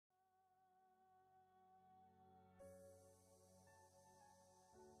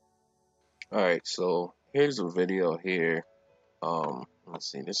Alright, so here's a video here. Let's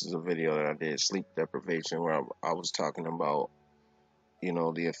see, this is a video that I did, sleep deprivation, where I was talking about,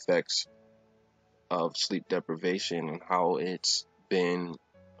 the effects of sleep deprivation and how it's been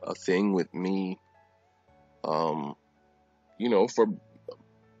a thing with me, um, for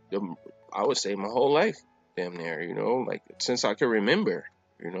the, I would say my whole life, damn near, like since I can remember,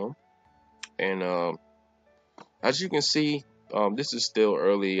 you know. And as you can see, this is still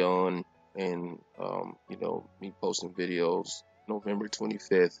early on, and me posting videos November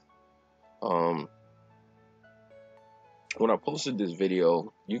 25th. Um, when I posted this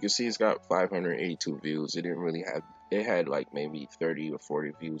video, you can see it's got 582 views. It didn't really have, it had like maybe 30 or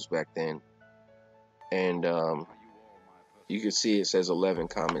 40 views back then. And you can see it says 11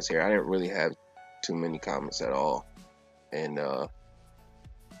 comments here. I didn't really have too many comments at all. And shout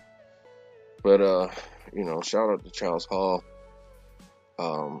out to Charles Hall.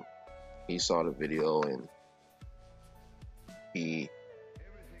 He saw the video and he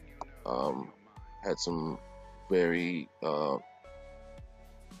had some very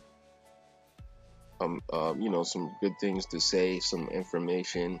some good things to say, some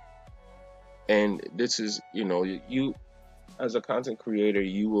information. And this is, you as a content creator,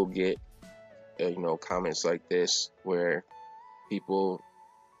 you will get comments like this where people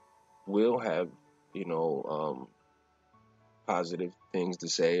will have positive things to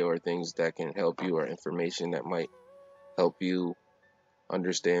say, or things that can help you, or information that might help you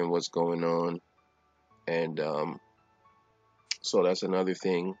understand what's going on. And so that's another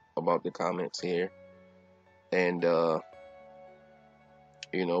thing about the comments here. And but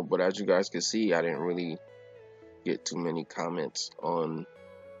as you guys can see, I didn't really get too many comments on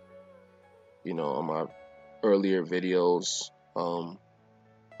on my earlier videos.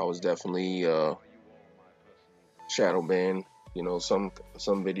 I was definitely shadow banned. Some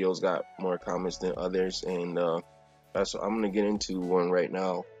videos got more comments than others, and that's I'm gonna get into one right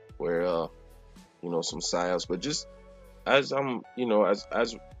now where some psyops. But just as I'm as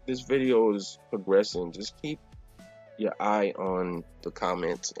this video is progressing, just keep your eye on the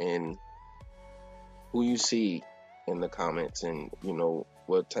comments and who you see in the comments, and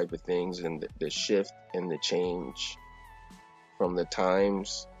what type of things, and the shift and the change from the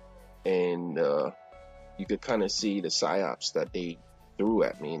times. And you could kind of see the psyops that they threw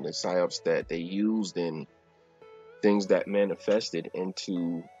at me, and the psyops that they used, and things that manifested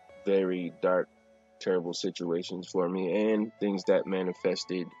into very dark, terrible situations for me, and things that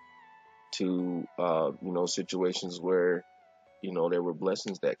manifested to situations where there were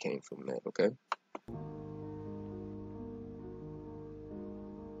blessings that came from that. Okay.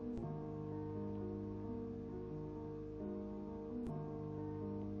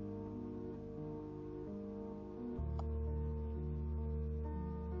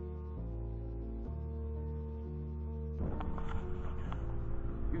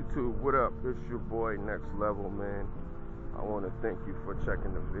 YouTube, what up? It's your boy Next Level, man. I want to thank you for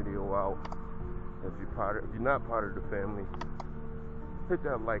checking the video out. If you're not part of the family, hit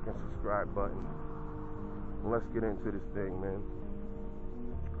that like and subscribe button. And let's get into this thing, man.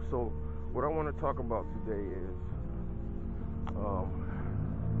 So, what I want to talk about today is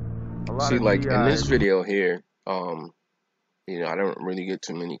a lot See, of like in this TIs. video here, I don't really get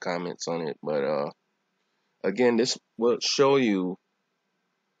too many comments on it, but again, this will show you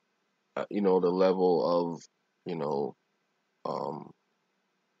the level of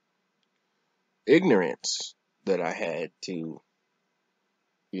ignorance that I had to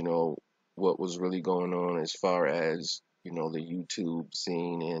what was really going on, as far as the YouTube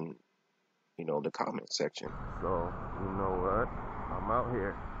scene, and the comment section. So, you know what? I'm out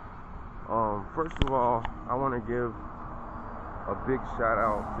here. First of all, I want to give a big shout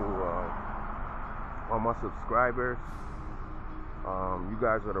out to all my subscribers. You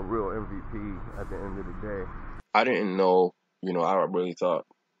guys are the real MVP at the end of the day. I didn't know, I really thought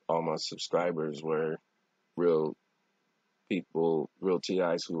all my subscribers were real people, real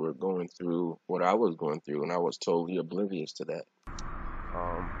TIs who were going through what I was going through, and I was totally oblivious to that.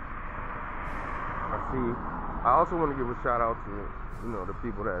 I also want to give a shout out to the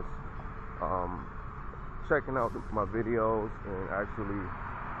people that's checking out my videos and actually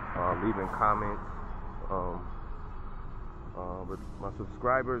leaving comments. But my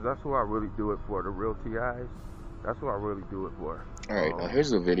subscribers, that's who I really do it for. The real TIs, that's who I really do it for. All right, now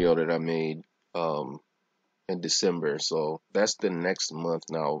here's a video that I made in December, so that's the next month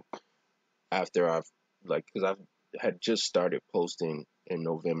now, after because I had just started posting in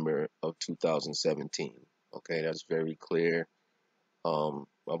November of 2017. Okay, that's very clear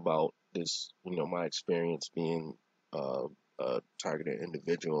about this, my experience being a targeted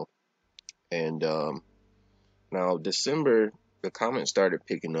individual. And now December, the comments started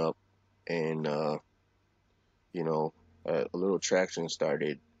picking up, and you know, a little traction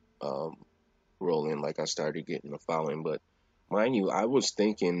started um, rolling. Like I started getting a following, but mind you, I was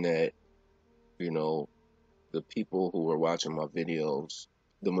thinking that you know the people who were watching my videos,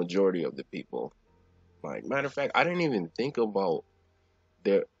 the majority of the people, like matter of fact, I didn't even think about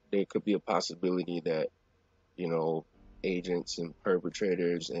there there could be a possibility that you know agents and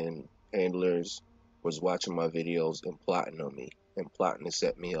perpetrators and handlers was watching my videos and plotting on me and plotting to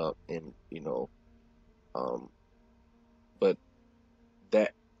set me up and um but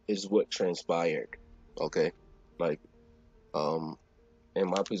that is what transpired. Okay, like um in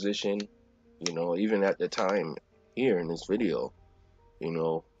my position, even at the time here in this video, you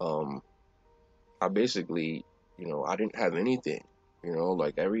know I basically, I didn't have anything.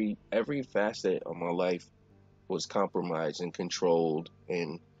 Like every facet of my life was compromised and controlled,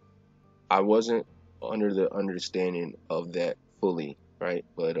 and I wasn't under the understanding of that fully, right?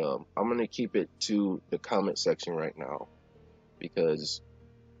 But I'm gonna keep it to the comment section right now because,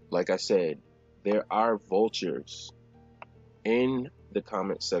 like I said, there are vultures in the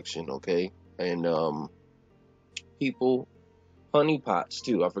comment section, okay? And people, honeypots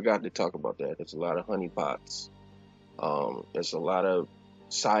too. I forgot to talk about that. There's a lot of honeypots. There's a lot of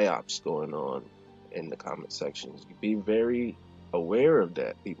psyops going on in the comment sections. You be very aware of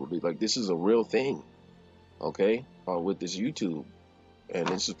that. People be like, this is a real thing, okay? With this YouTube, and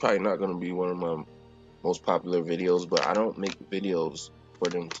this is probably not going to be one of my most popular videos, but I don't make videos for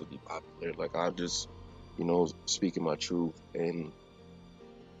them to be popular. Like I just, speaking my truth, and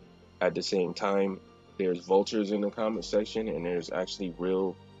at the same time, there's vultures in the comment section, and there's actually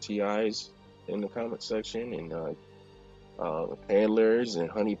real TIs in the comment section, and handlers and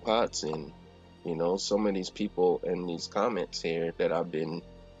honeypots, and some of these people in these comments here that I've been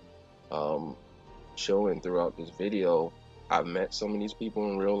um, showing throughout this video. I've met some of these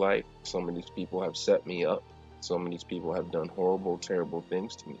people in real life. Some of these people have set me up. Some of these people have done horrible, terrible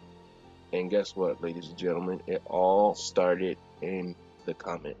things to me. And guess what, ladies and gentlemen? It all started in the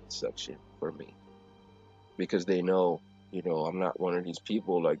comment section for me because they know, I'm not one of these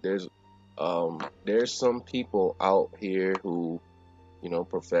people. Like there's some people out here who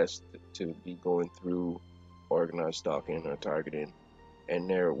profess to be going through organized stalking or targeting, and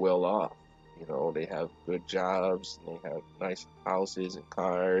they're well off. They have good jobs, and they have nice houses and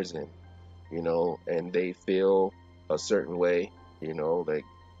cars, and and they feel a certain way, like,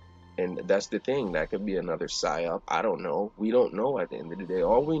 and that's the thing. That could be another psyop. I don't know. We don't know at the end of the day.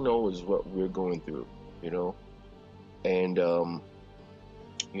 All we know is what we're going through, you know, and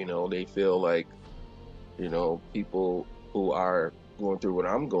they feel like people who are going through what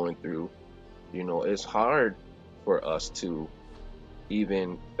I'm going through. It's hard for us to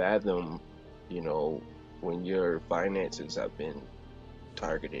even fathom, you know, when your finances have been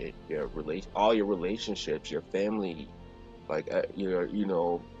targeted, all your relationships, your family, like your,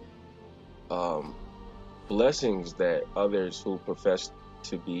 um, blessings that others who profess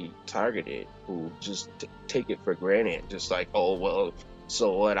to be targeted, who just take it for granted, just like, oh well,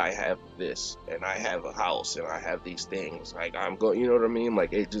 so what? I have this, and I have a house, and I have these things. Like I'm going, you know what I mean?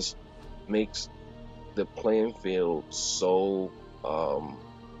 Like it just makes the playing field um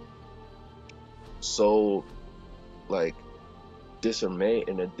so like disarray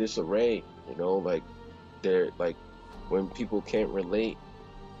in a disarray, like they're like when people can't relate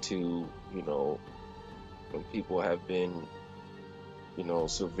to, when people have been,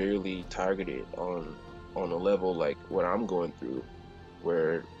 severely targeted on a level like what I'm going through,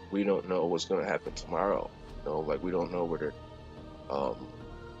 where we don't know what's going to happen tomorrow. Like we don't know whether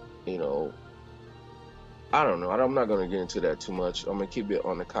you know I don't know. I'm not going to get into that too much. I'm going to keep it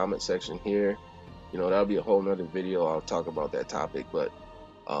on the comment section here. That'll be a whole nother video. I'll talk about that topic. But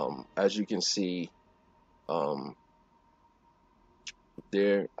as you can see, um,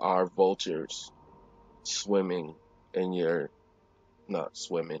 there are vultures swimming in your, not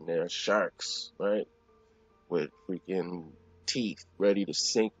swimming, there are sharks, right? With freaking teeth ready to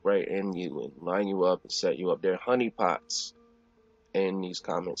sink right in you and line you up and set you up. There are honeypots in these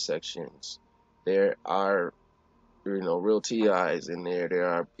comment sections. There are real TIs in there. There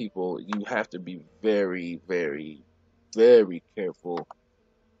are people. You have to be very, very, very careful.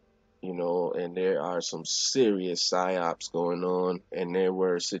 And there are some serious psyops going on. And there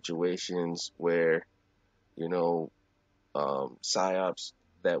were situations where, psyops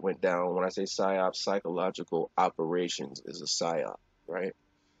that went down. When I say psyops, psychological operations is a psyop, right?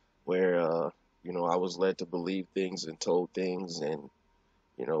 Where, I was led to believe things and told things, and,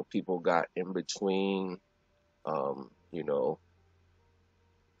 people got in between, um, you know,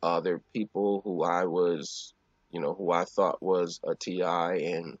 There are people who I was, who I thought was a TI,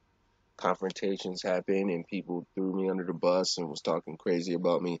 and confrontations happened, and people threw me under the bus and was talking crazy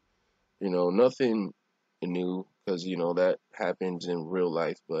about me. Nothing new, because that happens in real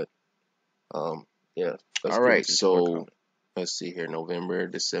life. But yeah, let's get into some more comments. Let's see here, November,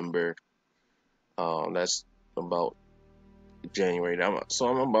 December. That's about January. So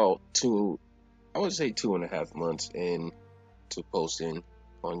I'm about I would say 2.5 months in to posting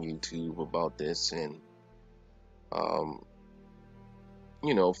on YouTube about this, and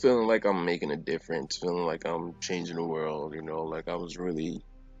feeling like I'm making a difference, feeling like I'm changing the world. Like I was really,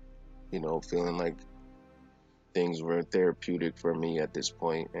 feeling like things were therapeutic for me at this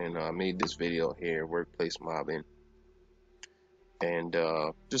point. And I made this video here, workplace mobbing, and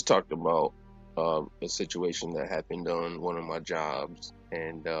just talked about a situation that happened on one of my jobs.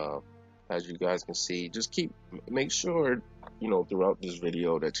 And as you guys can see, just make sure throughout this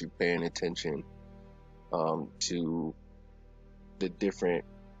video that you're paying attention to the different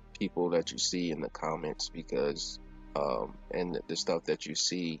people that you see in the comments, because and the stuff that you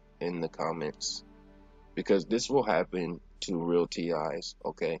see in the comments, because this will happen to real TIs.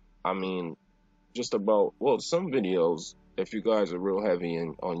 Okay, I mean, just about, well, some videos, if you guys are real heavy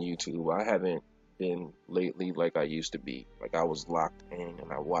on YouTube, I haven't been lately like I used to be. Like, I was locked in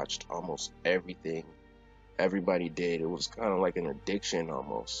and I watched almost everything everybody did. It was kind of like an addiction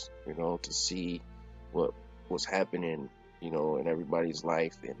almost, to see what was happening, in everybody's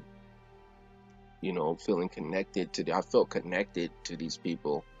life. And feeling I felt connected to these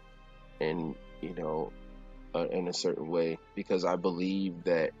people, and in a certain way, because I believe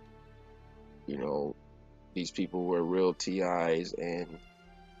that these people were real TIs, and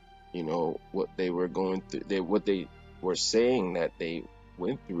what they were going through, what they were saying that they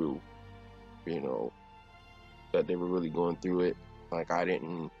went through, that they were really going through it. Like, I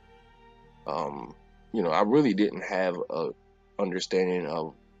didn't, I really didn't have a understanding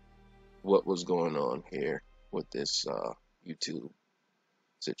of what was going on here with this YouTube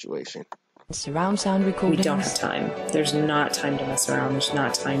situation. Surround sound recordings. We don't have time. There's not time to mess around. There's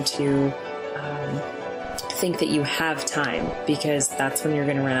not time to think that you have time, because that's when you're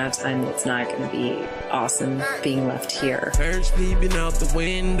going to run out of time. It's not going to be awesome being left here. First peeping out the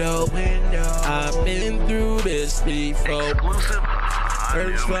window. I've been through this before.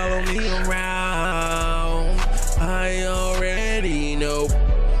 First follow me around. I already know.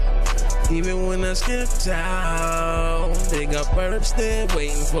 Even when I skip town, they got birds there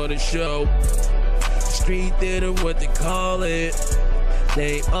waiting for the show. Street theater, what they call it.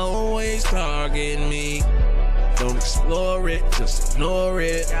 They always target me. Don't explore it, just ignore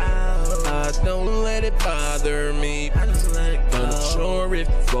it. I don't let it bother me. Unsure if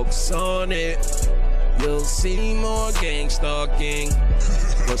you focus on it, you'll see more gang stalking.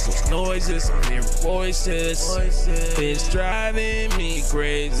 What's those noises? I'm hearing voices. It's driving me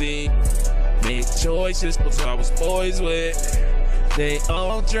crazy. Make choices, but I was boys with. They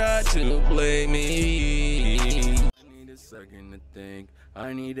all try to blame me. I need a second to think.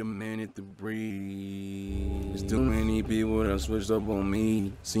 I need a minute to breathe. There's too many people that switched up on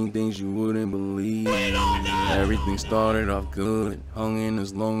me. Seen things you wouldn't believe. Everything started off good. Hung in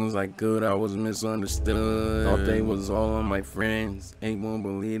as long as I could. I was misunderstood. Thought they was all of my friends. Ain't won't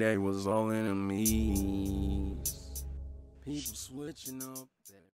believe they was all enemies. People switching up.